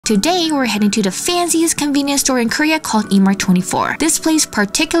Today, we're heading to the fanciest convenience store in Korea called Emart 24. This place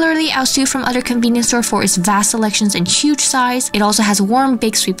particularly outsued from other convenience store for its vast selections and huge size. It also has warm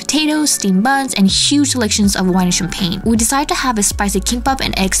baked sweet potatoes, steamed buns, and huge selections of wine and champagne. We decided to have a spicy kimbap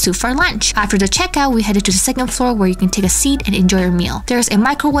and egg soup for lunch. After the checkout, we headed to the second floor where you can take a seat and enjoy your meal. There's a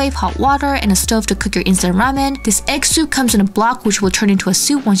microwave, hot water, and a stove to cook your instant ramen. This egg soup comes in a block which will turn into a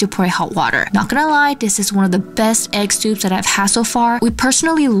soup once you pour in hot water. Not gonna lie, this is one of the best egg soups that I've had so far. We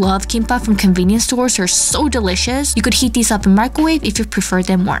personally love kimbap from convenience stores. They're so delicious. You could heat these up in microwave if you prefer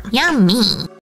them warm. Yummy!